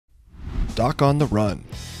Doc on the Run.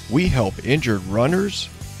 We help injured runners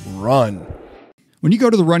run. When you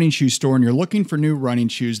go to the running shoe store and you're looking for new running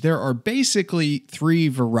shoes, there are basically three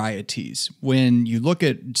varieties. When you look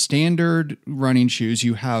at standard running shoes,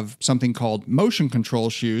 you have something called motion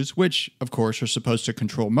control shoes, which of course are supposed to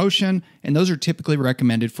control motion, and those are typically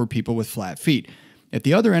recommended for people with flat feet. At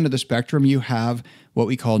the other end of the spectrum, you have what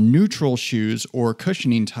we call neutral shoes or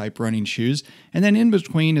cushioning type running shoes, and then in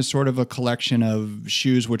between is sort of a collection of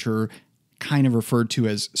shoes which are kind of referred to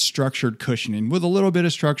as structured cushioning, with a little bit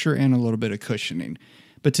of structure and a little bit of cushioning.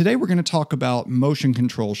 But today we're going to talk about motion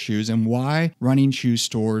control shoes and why running shoe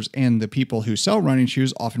stores and the people who sell running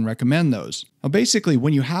shoes often recommend those. Now, basically,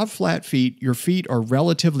 when you have flat feet, your feet are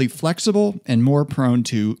relatively flexible and more prone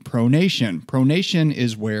to pronation. Pronation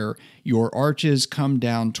is where your arches come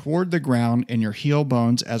down toward the ground and your heel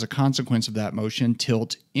bones, as a consequence of that motion,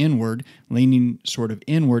 tilt inward, leaning sort of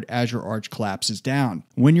inward as your arch collapses down.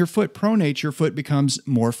 When your foot pronates, your foot becomes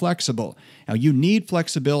more flexible. Now, you need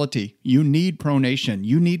flexibility. You need pronation.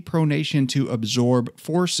 You need pronation to absorb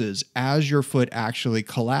forces. As your foot actually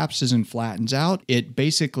collapses and flattens out, it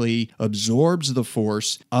basically absorbs the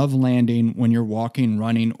force of landing when you're walking,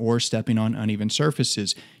 running, or stepping on uneven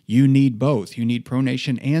surfaces. You need both. You need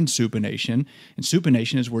pronation and supination. And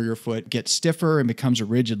supination is where your foot gets stiffer and becomes a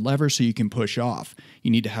rigid lever so you can push off.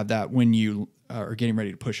 You need to have that when you are getting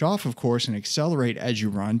ready to push off, of course, and accelerate as you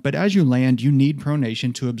run. But as you land, you need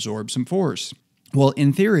pronation to absorb some force. Well,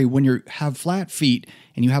 in theory, when you have flat feet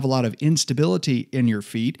and you have a lot of instability in your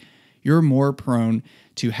feet, you're more prone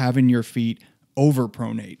to having your feet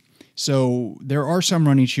overpronate. So there are some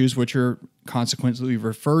running shoes which are consequently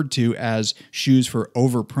referred to as shoes for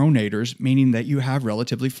overpronators, meaning that you have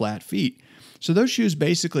relatively flat feet. So those shoes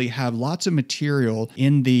basically have lots of material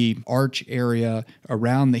in the arch area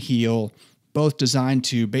around the heel, both designed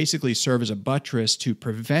to basically serve as a buttress to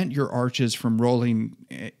prevent your arches from rolling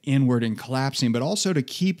inward and collapsing, but also to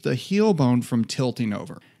keep the heel bone from tilting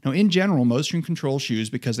over. Now, in general, motion control shoes,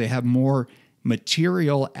 because they have more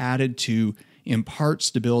material added to impart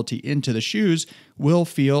stability into the shoes, will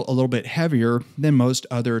feel a little bit heavier than most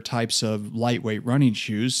other types of lightweight running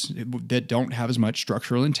shoes that don't have as much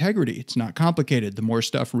structural integrity. It's not complicated. The more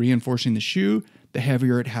stuff reinforcing the shoe, the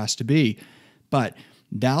heavier it has to be. But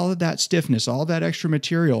all of that stiffness, all of that extra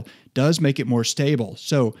material does make it more stable.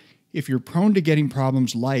 So if you're prone to getting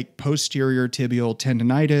problems like posterior tibial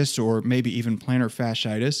tendonitis or maybe even plantar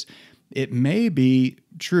fasciitis, it may be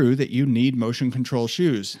true that you need motion control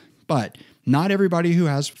shoes. But not everybody who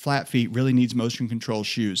has flat feet really needs motion control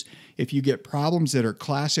shoes. If you get problems that are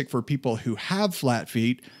classic for people who have flat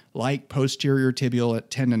feet, like posterior tibial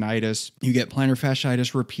tendonitis, you get plantar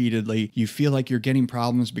fasciitis repeatedly, you feel like you're getting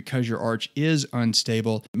problems because your arch is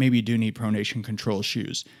unstable, maybe you do need pronation control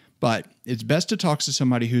shoes. But it's best to talk to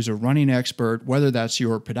somebody who's a running expert, whether that's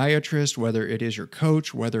your podiatrist, whether it is your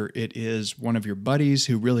coach, whether it is one of your buddies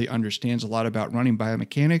who really understands a lot about running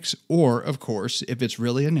biomechanics, or, of course, if it's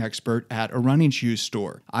really an expert at a running shoe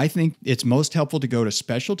store. I think it's most helpful to go to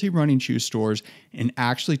specialty running shoe stores and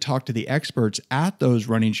actually talk to the experts at those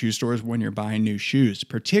running shoe stores when you're buying new shoes,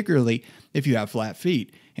 particularly if you have flat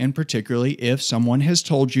feet, and particularly if someone has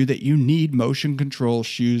told you that you need motion control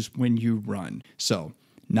shoes when you run. So,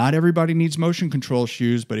 not everybody needs motion control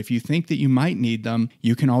shoes, but if you think that you might need them,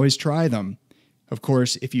 you can always try them. Of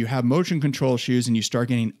course, if you have motion control shoes and you start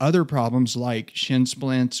getting other problems like shin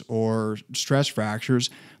splints or stress fractures,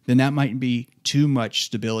 then that might be too much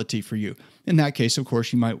stability for you. In that case, of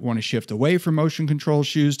course, you might want to shift away from motion control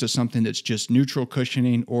shoes to something that's just neutral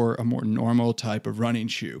cushioning or a more normal type of running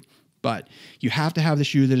shoe. But you have to have the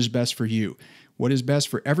shoe that is best for you. What is best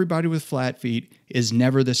for everybody with flat feet is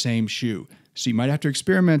never the same shoe. So you might have to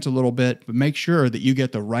experiment a little bit, but make sure that you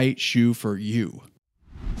get the right shoe for you.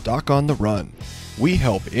 Doc on the Run. We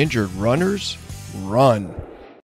help injured runners run.